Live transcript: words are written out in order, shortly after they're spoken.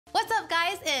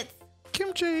guys? It's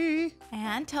Kimchi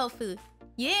and Tofu.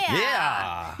 Yeah.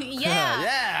 Yeah. Yeah.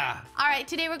 Yeah. All right,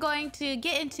 today we're going to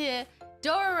get into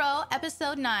Dororo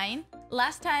episode 9.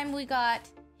 Last time we got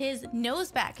his nose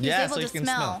back. He's able so to you can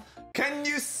smell. Can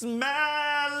you smell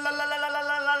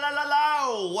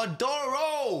what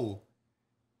Dororo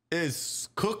is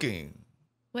cooking?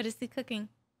 What is he cooking?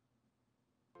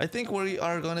 I think we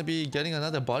are gonna be getting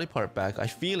another body part back. I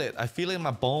feel it. I feel it in my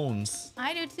bones.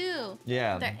 I do too.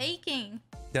 Yeah. They're aching.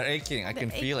 They're aching. I can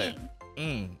feel it.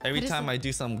 Every time I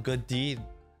do some good deed,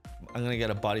 I'm gonna get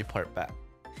a body part back.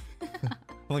 I'm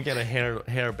gonna get a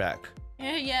hair back.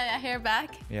 Yeah, a hair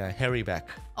back. Yeah, hairy back.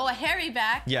 Oh, a hairy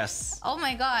back? Yes. Oh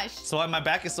my gosh. So my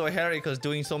back is so hairy because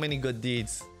doing so many good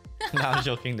deeds. No, I'm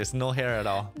joking. There's no hair at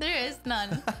all. There is none.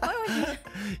 Why would you?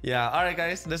 Yeah. All right,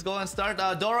 guys. Let's go and start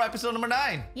Dororo episode number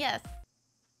 9. Yes.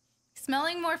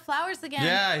 Smelling more flowers again.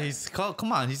 Yeah,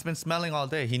 come on. He's been smelling all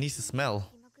day. He needs to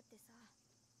smell.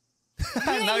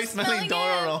 Now he's smelling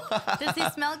Dororo. Does he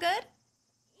smell good?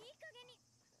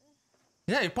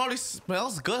 Yeah, he probably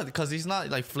smells good because he's not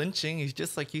like flinching. He's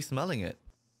just like he's smelling it.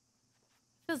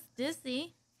 Feels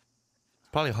dizzy.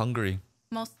 Probably hungry.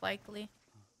 Most likely.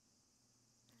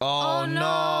 Oh,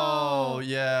 no.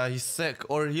 Yeah, he's sick.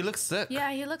 Or he looks sick.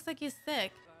 Yeah, he looks like he's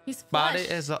sick. He's Body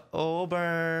flushed. is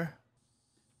over.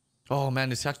 Oh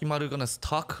man, is Hyakimaru gonna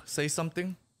talk? Say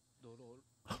something?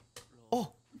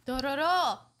 Oh.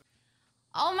 Dororo.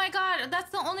 Oh my god, that's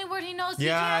the only word he knows.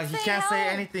 Yeah, he can't say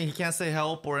help. anything. He can't say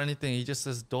help or anything. He just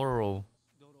says Dororo.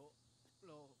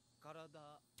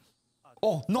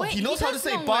 Oh, no, Wait, he knows he how to does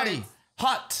say know body. words.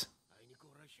 Hot.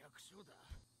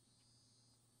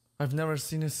 I've never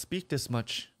seen him speak this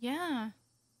much. Yeah.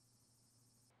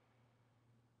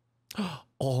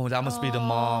 Oh, that must be the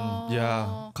mom.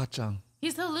 Yeah, Kacang.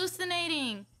 He's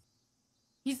hallucinating.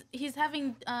 He's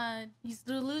having he's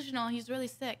delusional. He's really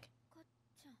sick.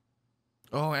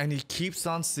 Oh, and he keeps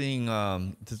on seeing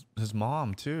his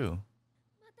mom too.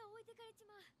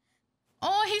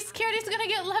 Oh, he's scared he's gonna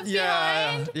get left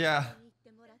Yeah, behind. yeah.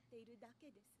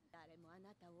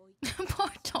 Poor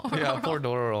Dororo. Yeah, poor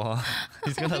Dororo. Huh?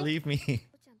 He's gonna leave me.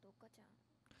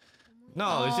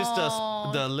 No, it's just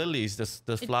the lilies,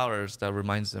 the flowers that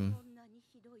reminds him.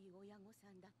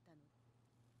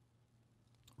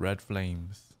 Red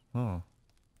flames. Oh.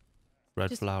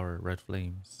 Red flower, red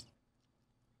flames.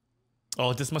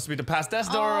 Oh, this must be the past. That's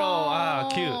Dororo. Ah,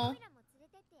 cute.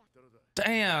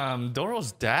 Damn,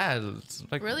 Dororo's dad.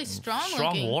 Like Really strong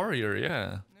Strong looking. warrior,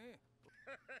 yeah.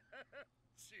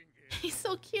 He's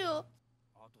so cute.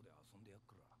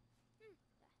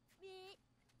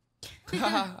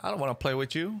 I don't want to play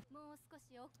with you.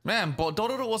 Man, but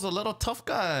Dororo was a little tough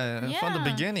guy from the Yeah.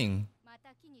 beginning.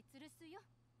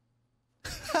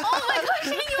 Oh my gosh,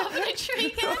 can you open a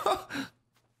tree?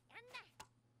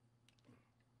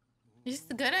 He's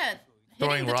good at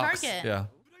hitting the rocks. target. Yeah.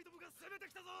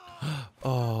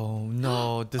 Oh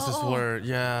no, this is where,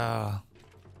 yeah.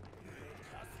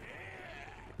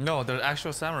 No, they're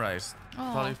actual samurais.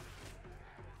 Probably.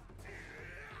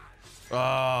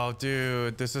 Oh,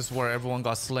 dude, this is where everyone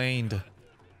got slain.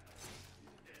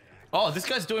 Oh, this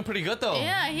guy's doing pretty good though.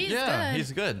 Yeah, he's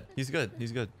good. He's good.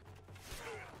 He's good.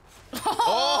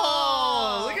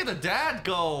 Oh, look at the dad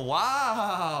go.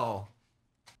 Wow.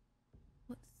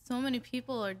 So many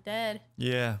people are dead.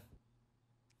 Yeah.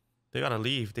 They gotta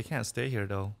leave. They can't stay here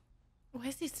though. Why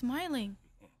is he smiling?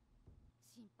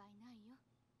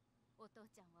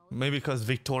 Maybe because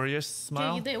victorious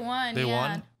smile. They won. They yeah.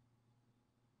 won.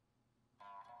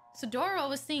 So Dororo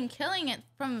was seen killing it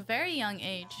from a very young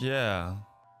age. Yeah.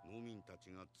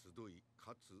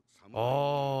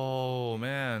 Oh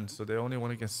man, so they only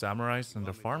went against samurais and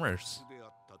the farmers.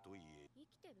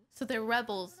 So they're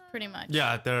rebels, pretty much.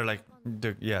 Yeah, they're like,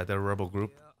 they're a rebel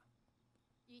group.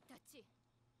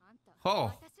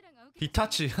 Oh,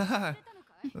 Hitachi. That's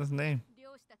his name.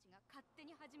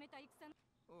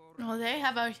 Oh, they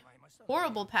have a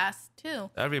horrible past too.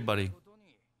 Everybody.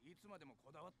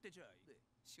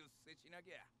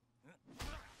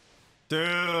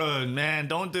 Dude, man,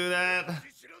 don't do that.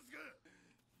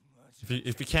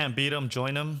 If you can't beat him,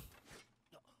 join him.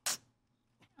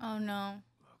 Oh no.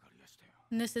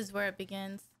 And this is where it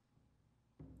begins.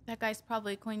 That guy's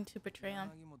probably going to betray him.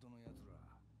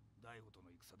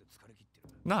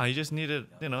 No, he just needed,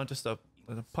 just a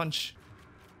punch.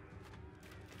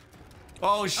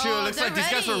 Oh shoot, looks like these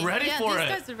guys are ready for it.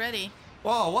 These guys are ready.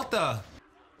 Whoa, what the?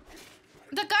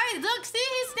 The guy, look, see,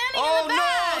 he's standing Oh in the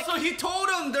back. no, so he told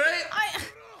him, right?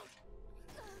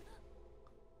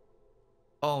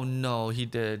 Oh no, he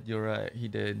did. You're right. He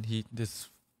did. This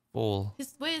fool.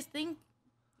 His way is thinking.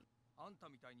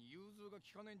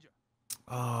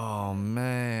 Oh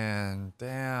man,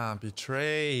 damn,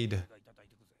 betrayed.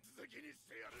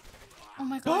 Oh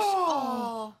my gosh.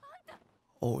 Oh.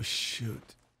 Oh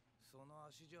shoot.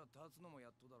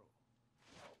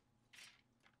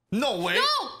 No way.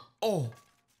 No! Oh.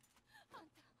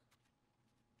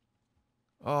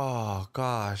 Oh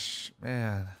gosh,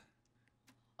 man.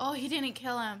 Oh, he didn't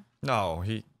kill him. No,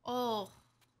 he. Oh.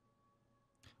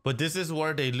 But this is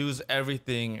where they lose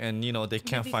everything, and you know they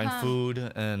can't find food,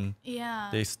 and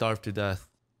they starve to death.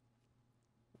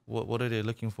 What are they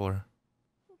looking for?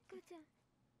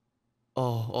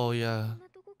 Oh yeah.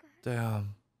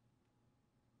 Damn.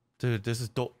 Dude, this is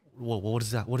dope. Whoa, what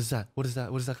is that? What is that? What is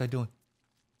that? What is that guy doing?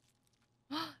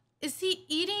 Is he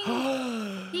eating?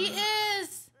 He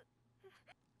is.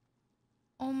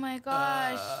 Oh my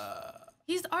gosh.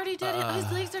 He's already dead.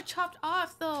 His legs are chopped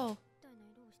off though.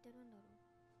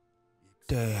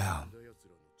 Damn.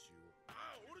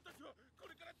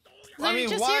 I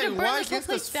mean, why against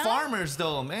these farmers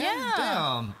though, man? Yeah.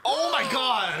 Damn. Oh my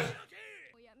god.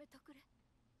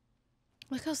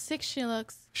 Look how sick she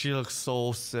looks. She looks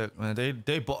so sick, man.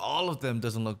 But all of them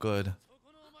doesn't look good.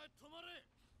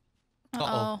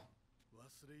 Uh-oh.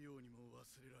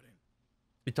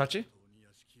 Itachi?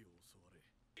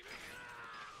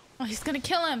 Oh, he's gonna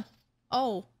kill him.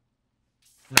 Oh.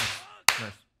 Nice.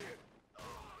 Nice.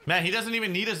 Man, he doesn't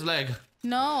even need his leg.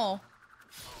 No.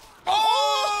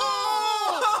 Oh!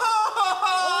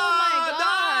 Oh my god.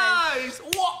 Nice!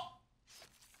 What?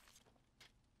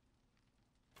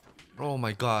 Oh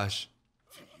my gosh.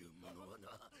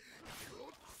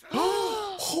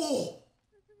 Oh!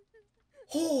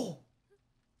 Oh!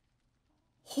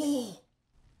 Oh!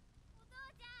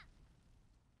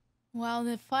 Wow,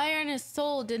 the fire in his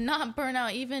soul did not burn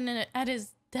out even at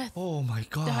his death. Oh my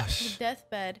gosh.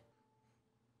 Deathbed.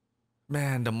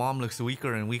 Man, the mom looks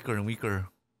weaker and weaker and weaker.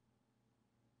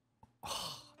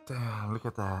 Oh, damn, look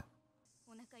at that.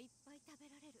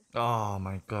 Oh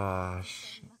my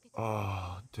gosh.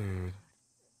 Oh, dude.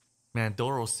 Man,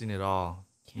 Dororo's seen it all.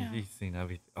 Yeah. He's seen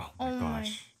everything. Oh my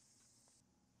gosh.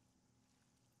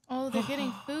 Oh, they're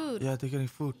getting food. Yeah, they're getting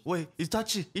food. Wait,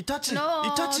 Itachi! Itachi! No,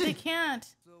 Itachi! they can't.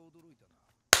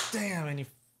 Damn, and he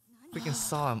freaking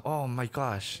saw him. Oh my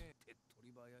gosh.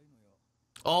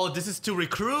 Oh, this is to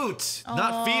recruit.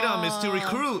 Not feed him, it's to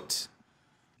recruit.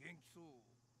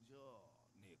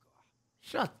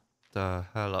 Shut the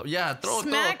hell up. Yeah, throw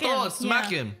it, smack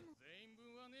him.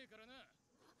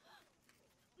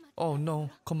 Oh no.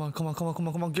 Come on.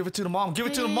 Give it to the mom. Give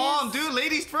it to the mom, dude.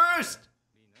 Ladies first.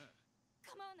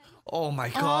 Oh my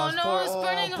gosh. Oh no, it's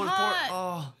burning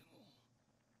hot.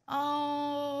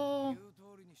 Oh.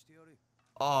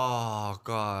 Oh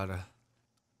god.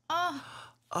 Oh.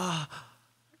 Oh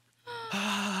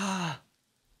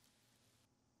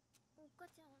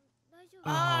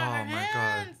my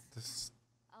god. This...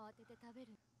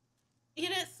 Eat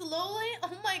it slowly?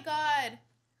 Oh my god.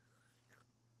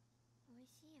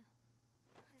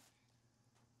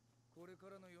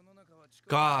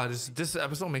 God, this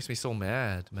episode makes me so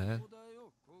mad, man.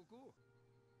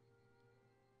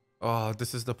 Oh,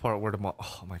 this is the part where the mom...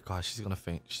 Oh my gosh, she's gonna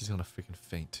faint. She's gonna freaking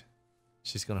faint.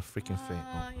 She's gonna freaking faint.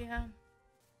 Oh, yeah.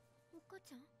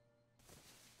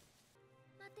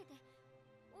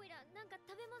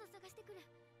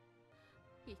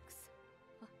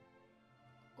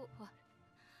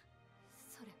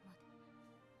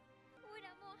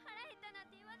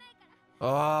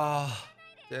 Oh,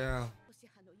 damn.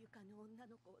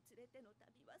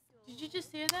 Did you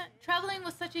just hear that? Traveling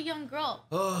with such a young girl.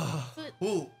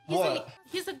 Ooh, what?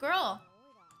 He's a girl.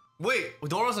 Wait,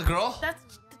 Doro's a girl?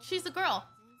 She's a girl.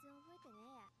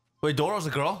 Wait, Doro's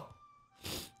a girl?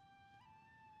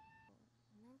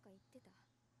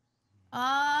 She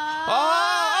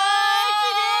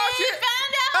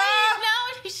found out! Now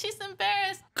she's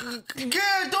embarrassed.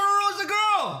 Yeah, Dororo's a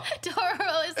girl!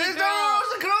 Dororo is a girl.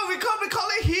 Dororo's a girl! We can't be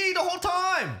calling he the whole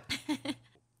time!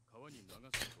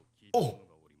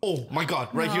 Oh my god,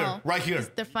 right here.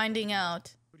 They're finding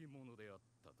out.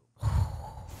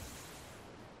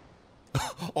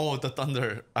 Oh, the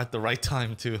thunder at the right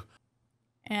time too.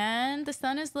 And the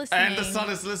sun is listening.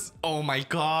 Oh my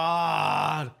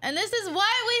god. And this is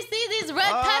why we see these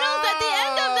red petals at the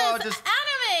end of this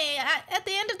anime. At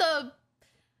the end of the...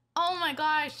 Oh my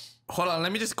gosh. Hold on,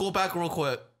 let me just go back real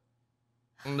quick.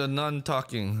 The nun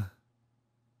talking.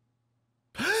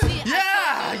 See,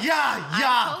 yeah.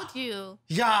 I told you.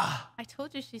 Yeah. I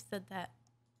told you she said that.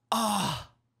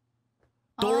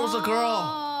 Doro's a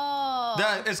girl.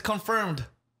 That is confirmed.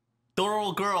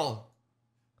 Dororo girl.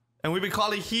 And we've been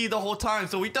calling he the whole time,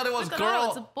 so we thought it was girl.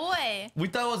 It's a boy. We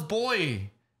thought it was boy.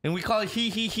 And we call it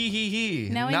he.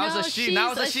 Now it's a she.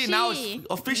 Now it's a she. Now it's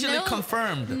officially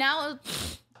confirmed. Now,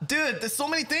 dude, there's so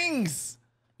many things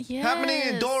happening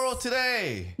in Dororo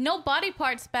today. No body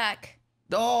parts back.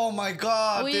 Oh my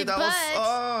god, dude,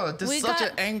 this is such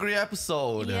an angry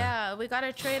episode. Yeah, we got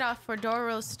a trade-off for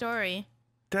Dororo's story.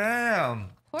 Damn,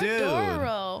 Poor dude.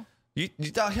 Dororo. You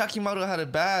thought Hyakkimaru had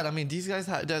it bad. I mean, these guys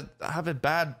have it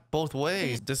bad both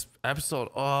ways. This episode,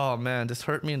 oh man, this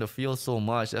hurt me in the feel so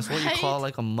much. That's what you call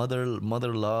like a mother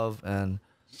love. And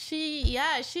she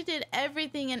did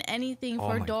everything and anything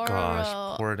for Dororo.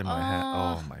 Gosh, pour it in my hand.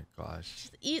 Oh my gosh.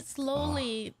 Just eat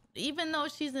slowly, even though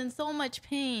she's in so much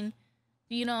pain.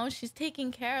 You know, she's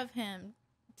taking care of him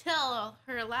till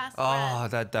her last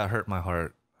breath. That hurt my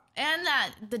heart. And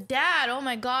the dad, oh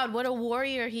my god, what a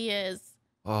warrior he is.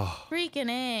 Oh, freaking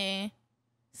A.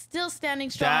 Still standing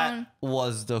strong. That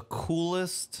was the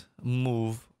coolest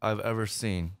move I've ever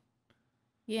seen.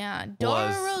 Yeah,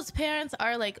 Dororo's parents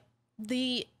are like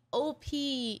the OP,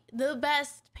 the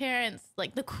best parents,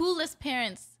 like the coolest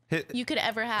parents you could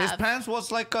ever have. His parents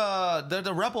was like they're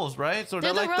the rebels, right? So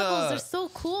they're like rebels. They're so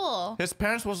cool. His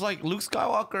parents was like Luke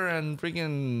Skywalker and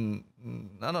freaking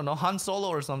I don't know, Han Solo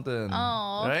or something.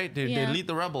 Oh, right? They lead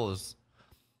the rebels.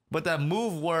 But that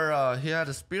move where he had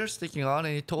a spear sticking on,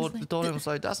 and he told him, it's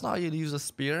like, that's not how you use a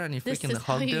spear, and he freaking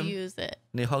hugged him. Use it.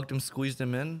 And he hugged him, squeezed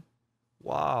him in.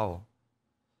 Wow.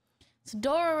 So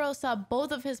Dororo saw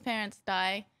both of his parents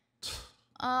die.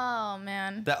 Oh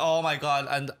man. Oh my god!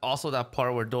 And also that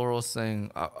part where Dororo's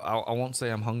saying, "I won't say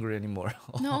I'm hungry anymore."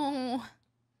 No.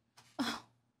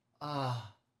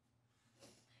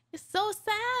 It's so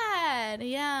sad.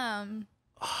 Yeah.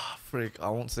 Freak! I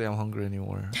won't say I'm hungry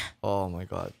anymore. Oh my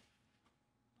god.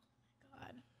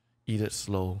 Eat it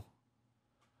slow.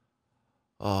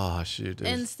 Oh, shoot.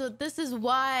 And so this is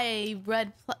why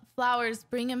red flowers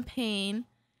bring him pain.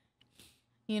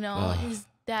 You know, his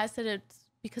dad said it's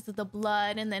because of the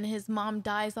blood, and then his mom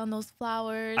dies on those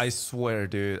flowers. I swear,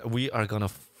 dude, we are gonna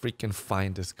freaking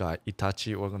find this guy,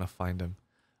 Itachi. We're gonna find him.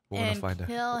 We're gonna find him.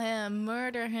 Kill him,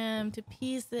 murder him to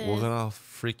pieces. We're gonna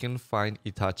freaking find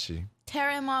Itachi.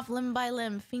 Tear him off limb by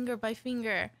limb, finger by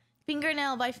finger,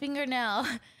 fingernail by fingernail.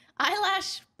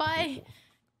 Eyelash by,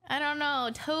 I don't know,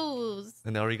 toes.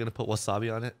 And are you gonna put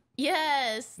wasabi on it?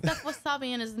 Yes, stuff wasabi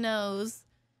in his nose.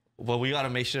 Well, we gotta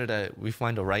make sure that we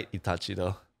find the right Itachi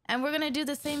though. And we're gonna do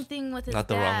the same thing with his Not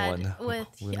dad. the wrong one. With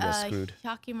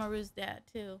Hyakkimaru's dad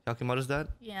too. Hyakkimaru's dad?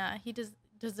 Yeah, he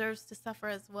deserves to suffer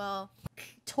as well.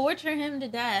 Torture him to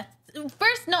death.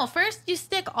 First you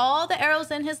stick all the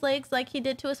arrows in his legs like he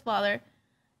did to his father.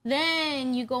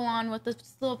 Then you go on with the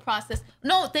slow process.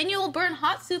 No, then you will burn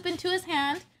hot soup into his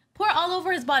hand, pour all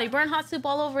over his body, burn hot soup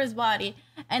all over his body,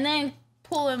 and then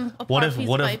pull him apart piece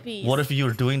by piece. What if you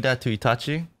were doing that to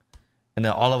Itachi, and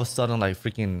then all of a sudden, like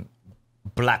freaking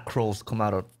black crows come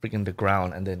out of freaking the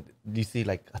ground, and then you see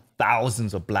like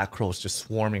thousands of black crows just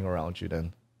swarming around you?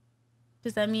 Then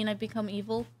does that mean I become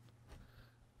evil?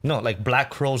 No, like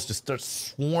black crows just start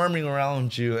swarming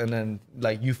around you, and then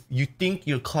like you think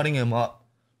you're cutting him up.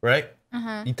 Right?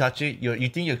 Itachi, you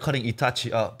think you're cutting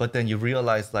Itachi up, but then you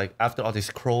realize like after all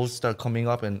these crows start coming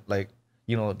up and like,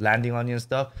 you know, landing on you and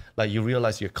stuff, like you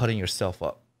realize you're cutting yourself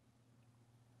up.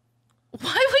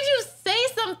 Why would you say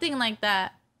something like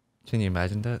that? Can you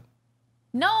imagine that?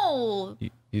 No.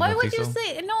 Why would you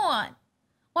say no?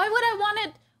 Why would I want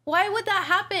it? Why would that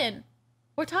happen?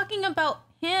 We're talking about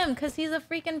him because he's a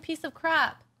freaking piece of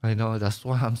crap. I know, that's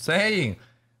what I'm saying.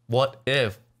 What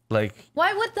if? Like,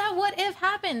 why would that what if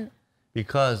happen?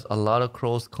 Because a lot of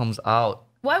crows comes out.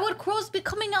 Why would crows be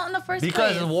coming out in the first place?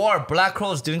 Because in war, black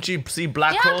crows. Didn't you see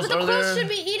black crows earlier? Yeah, but the crows should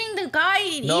be eating the guy,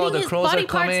 eating his crows body are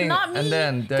coming, parts, not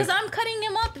me. Because I'm cutting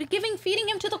him up, feeding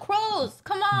him to the crows.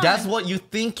 Come on. That's what you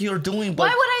think you're doing. But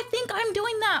why would I think I'm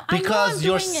doing that? Because I know I'm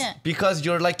doing it. Because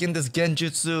you're like in this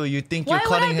genjutsu. You think you're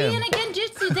cutting him. Why would I be in a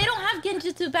genjutsu? They don't have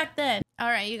genjutsu back then. All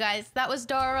right, you guys. That was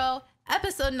Dororo,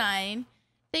 episode 9.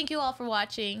 Thank you all for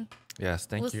watching. Yes,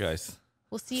 thank you guys.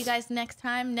 We'll see you guys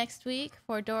next week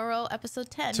for Dororo episode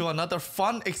 10. To another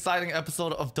fun, exciting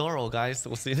episode of Dororo, guys.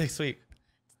 We'll see you next week.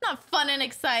 It's not fun and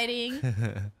exciting.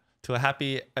 To a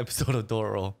happy episode of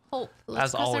Dororo. Hope.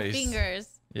 Let's cross our fingers.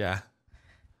 Yeah.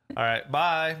 All right,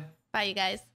 bye. Bye, you guys.